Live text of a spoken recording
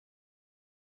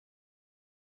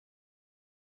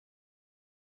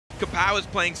Kapow is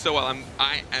playing so well.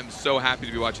 I am so happy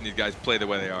to be watching these guys play the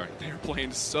way they are. They're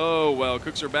playing so well.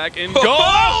 Cooks are back in goal.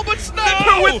 Oh, but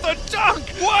Sniper with with the dunk.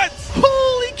 what?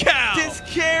 Holy cow. This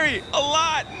carry a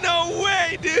lot. No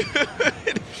way, dude.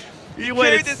 He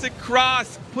waited carried this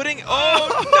across, putting.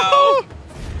 Oh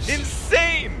no!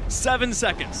 Insane. 7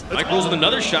 seconds. Mike rolls with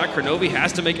another shot. Kronovi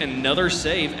has to make another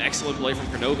save. Excellent play from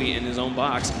Kronovi in his own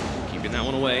box, keeping that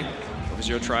one away.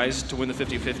 OverZer0 tries to win the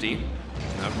 50-50.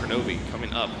 Now Kronovi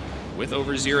coming up with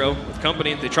OverZer0 with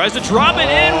company. They tries to drop it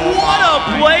in. What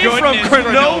a play from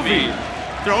Kronovi.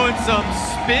 Throwing some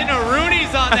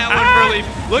spin-a-roonies on that one for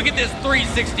Leaf. Look at this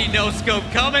 360 no-scope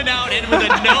coming out in with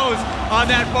a nose on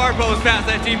that far post past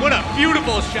that team. What a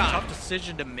beautiful shot. Tough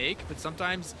decision to make, but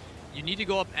sometimes you need to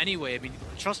go up anyway. I mean,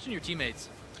 trust in your teammates.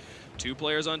 2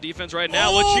 players on defense right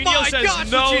now. Oh Lachinio says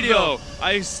gosh, no, Lachinio.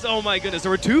 though. Oh my goodness,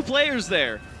 there were 2 players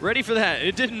there ready for that.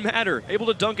 It didn't matter. Able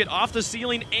to dunk it off the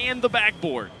ceiling and the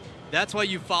backboard. That's why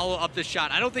you follow up the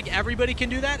shot. I don't think everybody can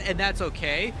do that, and that's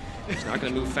okay. He's not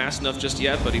going to move fast enough just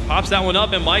yet, but he pops that one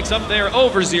up, and Mike's up there.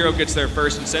 OverZer0 gets there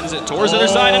first and sends it towards the other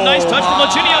side. A nice touch from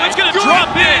Lachinio. It's going to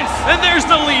drop in, and there's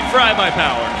the lead for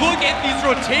iBuyPower. Look at these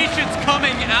rotations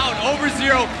coming out.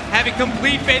 OverZer0 having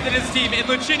complete faith in his team, and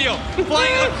Lachinio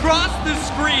flying across the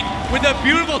screen with a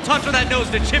beautiful touch on that nose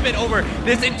to chip it over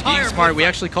this entire. Smart. We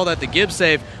actually call that the Gibbs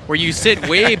save, where you sit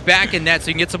way back in net so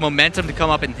you can get some momentum to come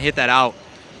up and hit that out.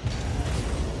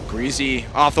 Greasy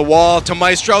off the wall to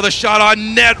Maestro, the shot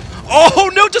on net.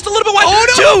 Oh no, just a little bit wide.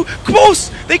 Oh, no. 2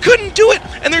 close. They couldn't do it,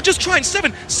 and they're just trying.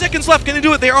 7 seconds left. Gonna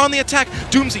do it. They're on the attack.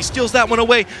 Doomsee steals that one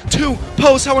away. 2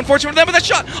 posts. How unfortunate for them, but that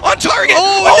shot on target.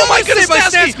 Oh my goodness,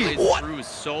 Snaski. What? Through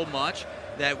so much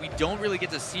that we don't really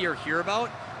get to see or hear about,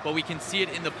 but we can see it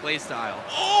in the play style.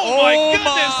 Oh my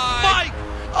goodness, Mike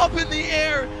up in the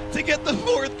air to get the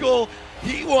 4th goal.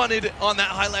 He wanted on that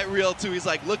highlight reel too. He's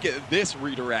like, look at this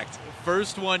redirect.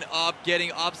 First one up,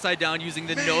 getting upside down using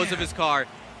the nose of his car.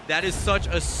 That is such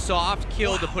a soft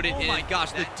kill to put it in. Oh my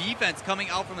gosh, the defense coming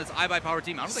out from this iBuyPower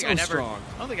team. I don't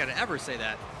think I'd ever say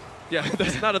that. Yeah,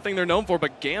 that's not a thing they're known for,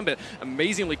 but Gambit,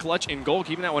 amazingly clutch in goal,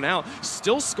 keeping that one out.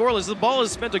 Still scoreless. The ball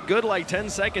has spent a good, 10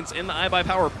 seconds in the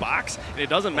iBuyPower box, and it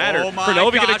doesn't matter. Oh my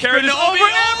Kronovi going to carry this over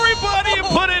Kronovi! everybody and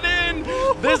put it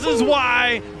in. This is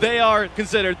why they are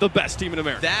considered the best team in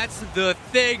America. That's the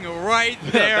thing right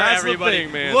there, That's everybody. the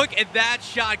thing, man. Look at that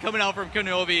shot coming out from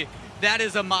Kronovi. That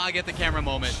is a Mog at the camera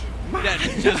moment. That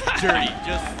is just dirty.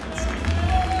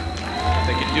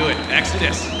 They can do it.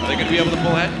 Exodus. Are they going to be able to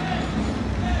pull ahead?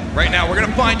 Right now, we're going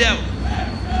to find out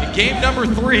in game number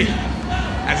 3,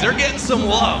 as they're getting some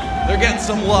love.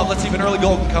 Let's see if an early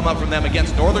goal can come up from them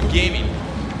against Northern Gaming.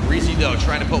 Greasy, though,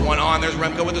 trying to put one on. There's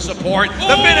Remco with the support.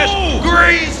 The finish.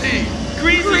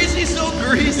 Greasy, so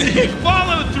greasy. He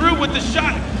followed through with the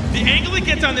shot. The angle he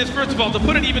gets on this, first of all, to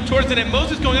put it even towards the net.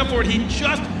 Moses going up for it. He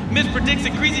just mispredicts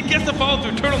it. Greasy gets the follow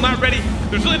through. Turtle not ready.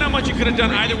 There's really not much you could have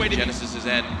done either way. Genesis is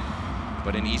in,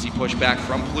 but an easy pushback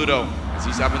from Pluto as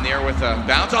he's up in the air with a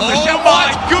bounce off the Oh shot.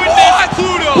 my goodness,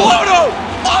 Pluto! Pluto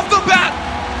off the bat.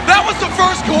 That was the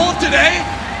first goal of today.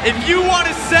 If you want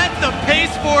to set the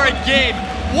pace for a game,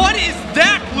 what is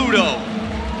that, Pluto?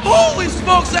 Holy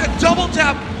smokes, that double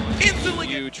tap instantly.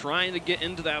 Trying to get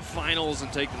into that finals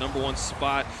and take the #1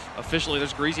 spot. Officially,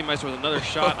 there's Greasy Meister with another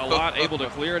shot, a lot able to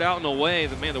clear it out in a way.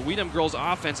 The Weedham girls'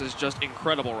 offense is just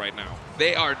incredible right now.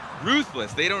 They are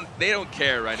ruthless. They don't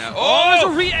care right now. Oh,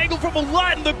 there's a re-angle from a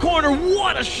lot in the corner.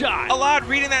 What a shot! A lot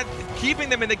reading that, keeping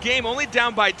them in the game. Only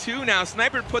down by 2 now.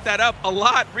 Sniper put that up. A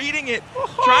lot reading it,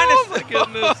 trying to. My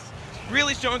goodness.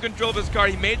 Really showing control of his car.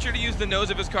 He made sure to use the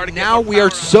nose of his car to get Now we are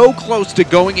so close to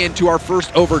going into our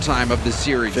first overtime of this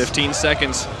series. 15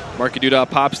 seconds. Marky Duda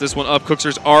pops this one up.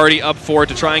 Cookser's already up for it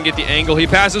to try and get the angle. He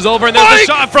passes over, and there's a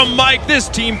shot from Mike. This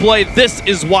team play. This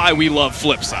is why we love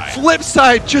Flipside.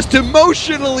 Flipside just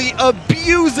emotionally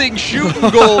abusing shooting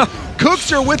goal.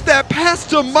 Cookser with that pass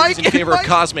to Mike. In favor of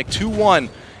Cosmic, 2-1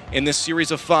 in this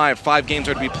series of 5. 5 games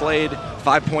are to be played.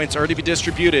 5 points are to be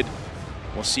distributed.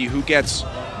 We'll see who gets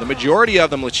the majority of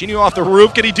them. Lachinio off the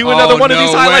roof. Can he do another one of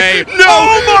these highlights? No,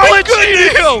 oh my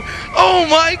goodness! Oh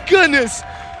my goodness!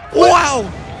 Wow!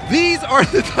 These are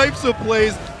the types of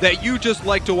plays that you just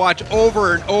like to watch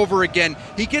over and over again.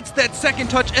 He gets that second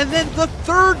touch and then the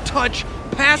third touch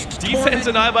past defense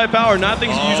and iBuyPower, not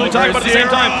things you usually talk about at the same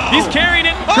time. He's carrying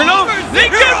it. Kronovi,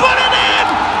 they can put it in!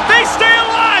 They stay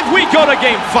alive! We go to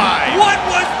game 5. What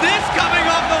was this coming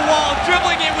off the wall?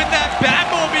 Dribbling it with that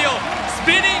Batmobile,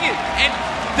 spinning it, and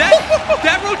that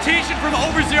That rotation from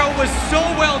OverZer0 was so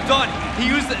well done. He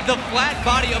used the flat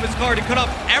body of his car to cut off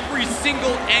every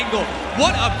single angle.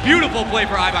 What a beautiful play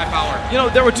for iBuyPower. You know,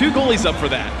 there were 2 goalies up for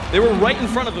that. They were right in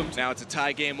front of him. Now it's a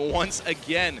tie game once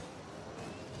again.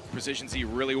 PrecisionZ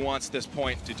really wants this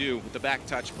point to do with the back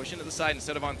touch. Push into the side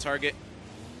instead of on target.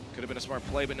 Could have been a smart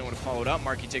play, but no one followed up.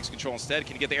 Marky takes control instead.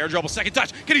 Can he get the air dribble? Second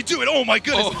touch. Can he do it? Oh my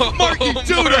goodness. Marky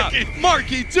Duda.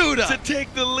 Marky Duda. To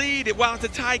take the lead while it's a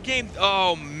tie game.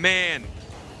 Oh man.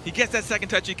 He gets that second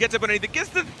touch. He gets up underneath. It gets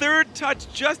the third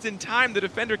touch just in time. The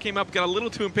defender came up, got a little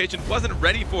too impatient, wasn't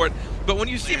ready for it. But when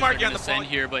you see Marky on the ball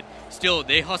here, but still,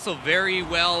 they hustle very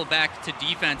well back to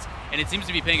defense, and it seems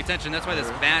to be paying attention. That's why this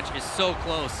match is so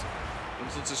close.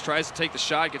 Insolences tries to take the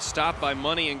shot, gets stopped by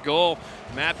Money and goal.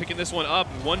 Matt picking this one up.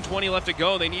 120 left to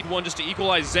go. They need one just to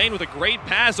equalize Zane with a great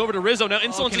pass over to Rizzo. Now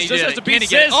Insolences just has to beat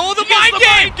Ziz. Oh, the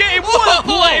mind game! What a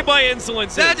play by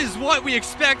Insolences! That is what we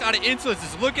expect out of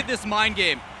Insolences. Look at this mind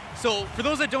game. So for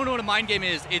those that don't know what a mind game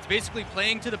is, it's basically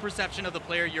playing to the perception of the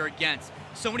player you're against.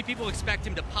 So many people expect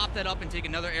him to pop that up and take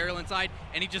another aerial inside,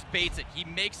 and he just baits it. He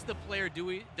makes the player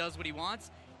does what he wants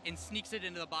and sneaks it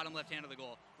into the bottom left hand of the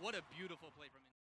goal. What a beautiful play from him.